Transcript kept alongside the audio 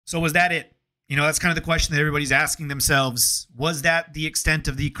So was that it? That's kind of the question that everybody's asking themselves. Was that the extent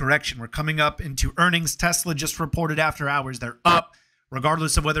of the correction? We're coming up into earnings. Tesla just reported after hours. They're up,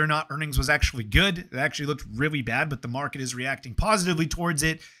 regardless of whether or not earnings was actually good. It actually looked really bad, but the market is reacting positively towards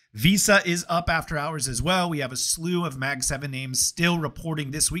it. Visa is up after hours as well. We have a slew of Mag 7 names still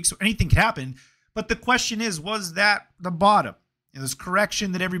reporting this week, so anything could happen. But the question is, was that the bottom? This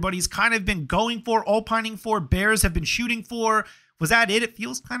correction that everybody's kind of been going for, opining for, bears have been shooting for, was that it? It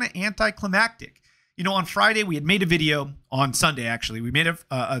feels kind of anticlimactic. On Friday, we had made a video, on Sunday actually, we made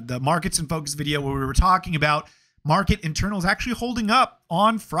the Markets in Focus video where we were talking about market internals actually holding up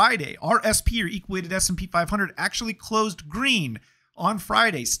on Friday. Our SP, or equal-weighted S&P 500, actually closed green on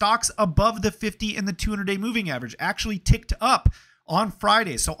Friday. Stocks above the 50 and the 200-day moving average actually ticked up on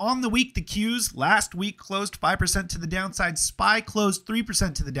Friday. So on the week, the Qs last week closed 5% to the downside. SPY closed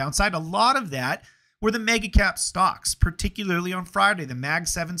 3% to the downside. A lot of that were the mega cap stocks, particularly on Friday. The Mag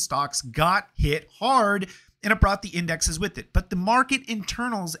 7 stocks got hit hard, and it brought the indexes with it. But the market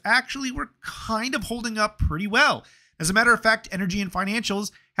internals actually were kind of holding up pretty well. As a matter of fact, energy and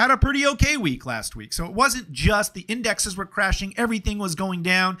financials had a pretty okay week last week. So it wasn't just the indexes were crashing, everything was going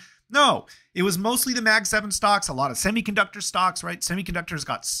down. No, it was mostly the Mag 7 stocks, a lot of semiconductor stocks, right? Semiconductors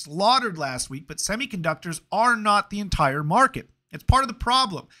got slaughtered last week, but semiconductors are not the entire market. It's part of the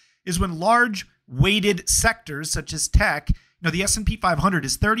problem is when large weighted sectors such as tech, the S&P 500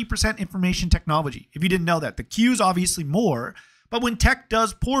 is 30% information technology. If you didn't know that, the Q is obviously more, but when tech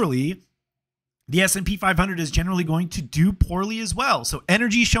does poorly, the S&P 500 is generally going to do poorly as well. So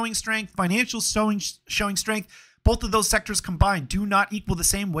energy showing strength, financial showing strength, both of those sectors combined do not equal the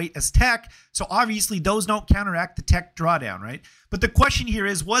same weight as tech. So obviously those don't counteract the tech drawdown, right? But the question here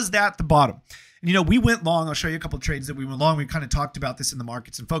is, was that the bottom? And we went long. I'll show you a couple of trades that we went long. We kind of talked about this in the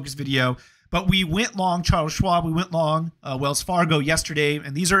Markets in Focus video. But we went long Charles Schwab. We went long Wells Fargo yesterday.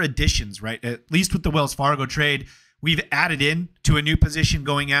 And these are additions, right? At least with the Wells Fargo trade, we've added in to a new position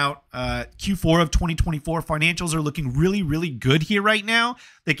going out. Q4 of 2024 financials are looking really, really good here right now.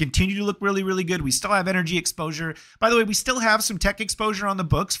 They continue to look really, really good. We still have energy exposure. By the way, we still have some tech exposure on the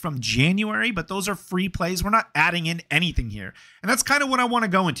books from January, but those are free plays. We're not adding in anything here. And that's kind of what I want to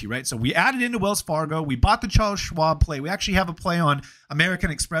go into, right? So we added into Wells Fargo. We bought the Charles Schwab play. We actually have a play on American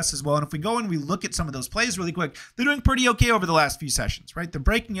Express as well. And if we go and we look at some of those plays really quick, they're doing pretty okay over the last few sessions, right? They're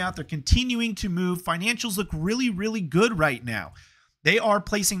breaking out. They're continuing to move. Financials look really, really good right now. They are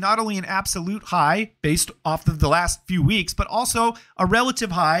placing not only an absolute high based off of the last few weeks, but also a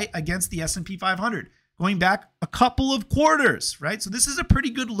relative high against the S&P 500, going back a couple of quarters, right? So this is a pretty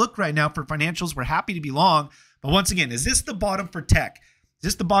good look right now for financials. We're happy to be long. But once again, is this the bottom for tech? Is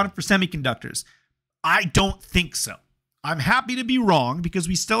this the bottom for semiconductors? I don't think so. I'm happy to be wrong because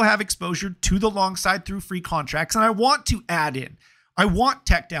we still have exposure to the long side through free contracts, and I want to add in. I want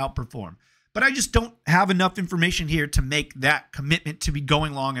tech to outperform. But I just don't have enough information here to make that commitment to be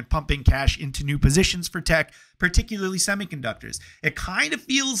going long and pumping cash into new positions for tech, particularly semiconductors. It kind of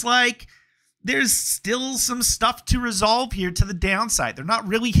feels like there's still some stuff to resolve here to the downside. They're not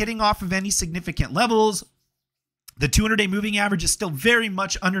really hitting off of any significant levels. The 200-day moving average is still very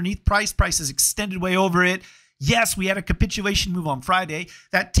much underneath price. Price is extended way over it. Yes, we had a capitulation move on Friday.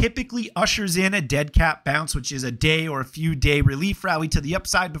 That typically ushers in a dead cat bounce, which is a day or a few day relief rally to the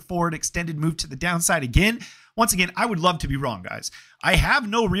upside before an extended move to the downside again. Once again, I would love to be wrong, guys. I have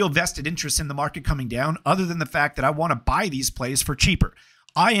no real vested interest in the market coming down other than the fact that I want to buy these plays for cheaper.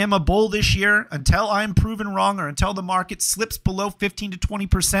 I am a bull this year until I'm proven wrong or until the market slips below 15 to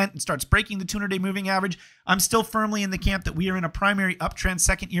 20% and starts breaking the 200-day moving average. I'm still firmly in the camp that we are in a primary uptrend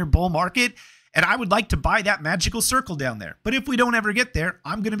second-year bull market. And I would like to buy that magical circle down there. But if we don't ever get there,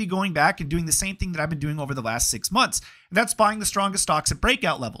 I'm going to be going back and doing the same thing that I've been doing over the last 6 months. And that's buying the strongest stocks at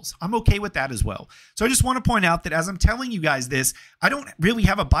breakout levels. I'm okay with that as well. So I just want to point out that as I'm telling you guys this, I don't really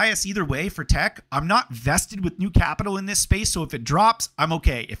have a bias either way for tech. I'm not vested with new capital in this space. So if it drops, I'm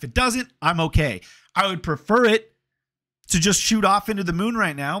okay. If it doesn't, I'm okay. I would prefer it to just shoot off into the moon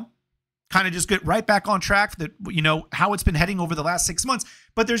right now. Kind of just get right back on track for how it's been heading over the last 6 months.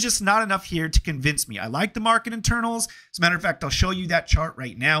 But there's just not enough here to convince me. I like the market internals. As a matter of fact, I'll show you that chart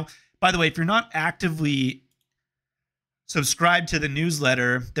right now. By the way, if you're not actively subscribed to the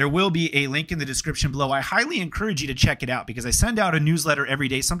newsletter, there will be a link in the description below. I highly encourage you to check it out because I send out a newsletter every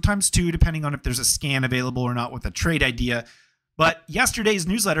day, sometimes two, depending on if there's a scan available or not with a trade idea. But yesterday's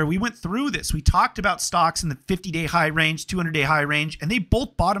newsletter, we went through this. We talked about stocks in the 50-day high range, 200-day high range, and they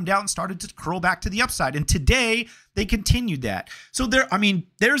both bottomed out and started to curl back to the upside. And today, they continued that. So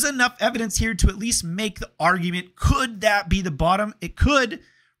there's enough evidence here to at least make the argument, could that be the bottom? It could,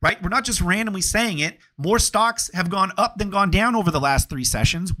 right? We're not just randomly saying it. More stocks have gone up than gone down over the last 3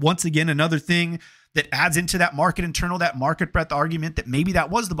 sessions. Once again, another thing that adds into that market internal, that market breadth argument that maybe that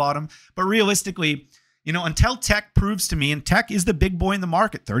was the bottom. But realistically, until tech proves to me, and tech is the big boy in the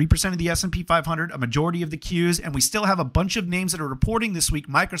market, 30% of the S&P 500, a majority of the Qs, and we still have a bunch of names that are reporting this week,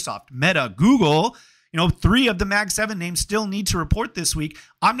 Microsoft, Meta, Google, 3 of the Mag 7 names still need to report this week.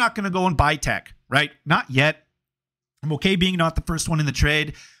 I'm not going to go and buy tech, right? Not yet. I'm okay being not the first one in the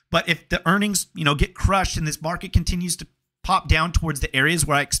trade, but if the earnings, get crushed and this market continues to pop down towards the areas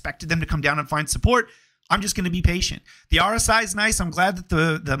where I expected them to come down and find support, I'm just going to be patient. The RSI is nice. I'm glad that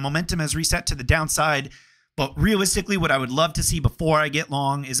the momentum has reset to the downside. But realistically, what I would love to see before I get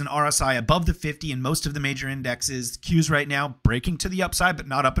long is an RSI above the 50 in most of the major indexes. Qs right now breaking to the upside, but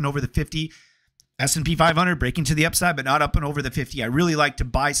not up and over the 50. S&P 500 breaking to the upside, but not up and over the 50. I really like to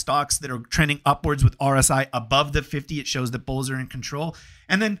buy stocks that are trending upwards with RSI above the 50. It shows that bulls are in control.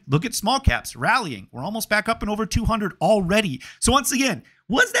 And then look at small caps rallying. We're almost back up and over 200 already. So once again,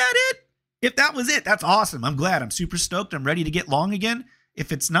 was that it? If that was it, that's awesome. I'm glad. I'm super stoked. I'm ready to get long again.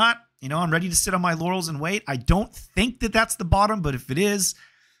 If it's not, I'm ready to sit on my laurels and wait. I don't think that that's the bottom, but if it is,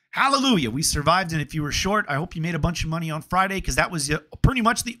 hallelujah, we survived. And if you were short, I hope you made a bunch of money on Friday because that was pretty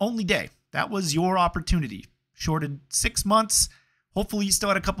much the only day. That was your opportunity. Shorted 6 months. Hopefully you still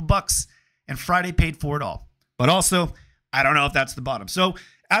had a couple bucks and Friday paid for it all. But also, I don't know if that's the bottom. So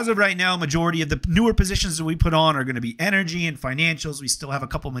as of right now, majority of the newer positions that we put on are going to be energy and financials. We still have a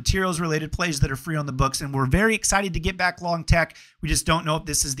couple materials related plays that are free on the books, and we're very excited to get back long tech. We just don't know if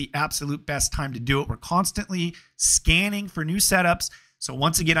this is the absolute best time to do it. We're constantly scanning for new setups. So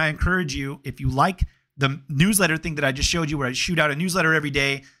once again, I encourage you, if you like the newsletter thing that I just showed you where I shoot out a newsletter every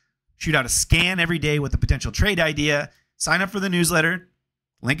day, shoot out a scan every day with a potential trade idea, sign up for the newsletter.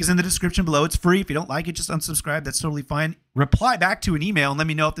 Link is in the description below. It's free. If you don't like it, just unsubscribe. That's totally fine. Reply back to an email and let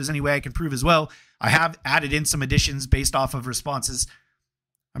me know if there's any way I can prove as well. I have added in some additions based off of responses.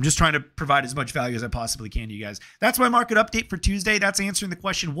 I'm just trying to provide as much value as I possibly can to you guys. That's my market update for Tuesday. That's answering the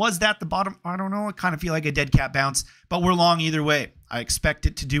question, was that the bottom? I don't know. I kind of feel like a dead cat bounce, but we're long either way. I expect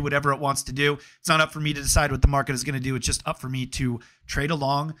it to do whatever it wants to do. It's not up for me to decide what the market is going to do. It's just up for me to trade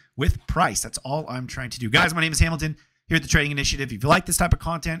along with price. That's all I'm trying to do. Guys, my name is Hamilton here at the Trading Initiative. If you like this type of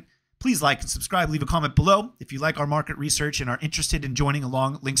content, please like and subscribe. Leave a comment below. If you like our market research and are interested in joining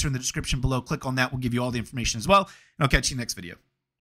along, links are in the description below. Click on that. We'll give you all the information as well. And I'll catch you next video.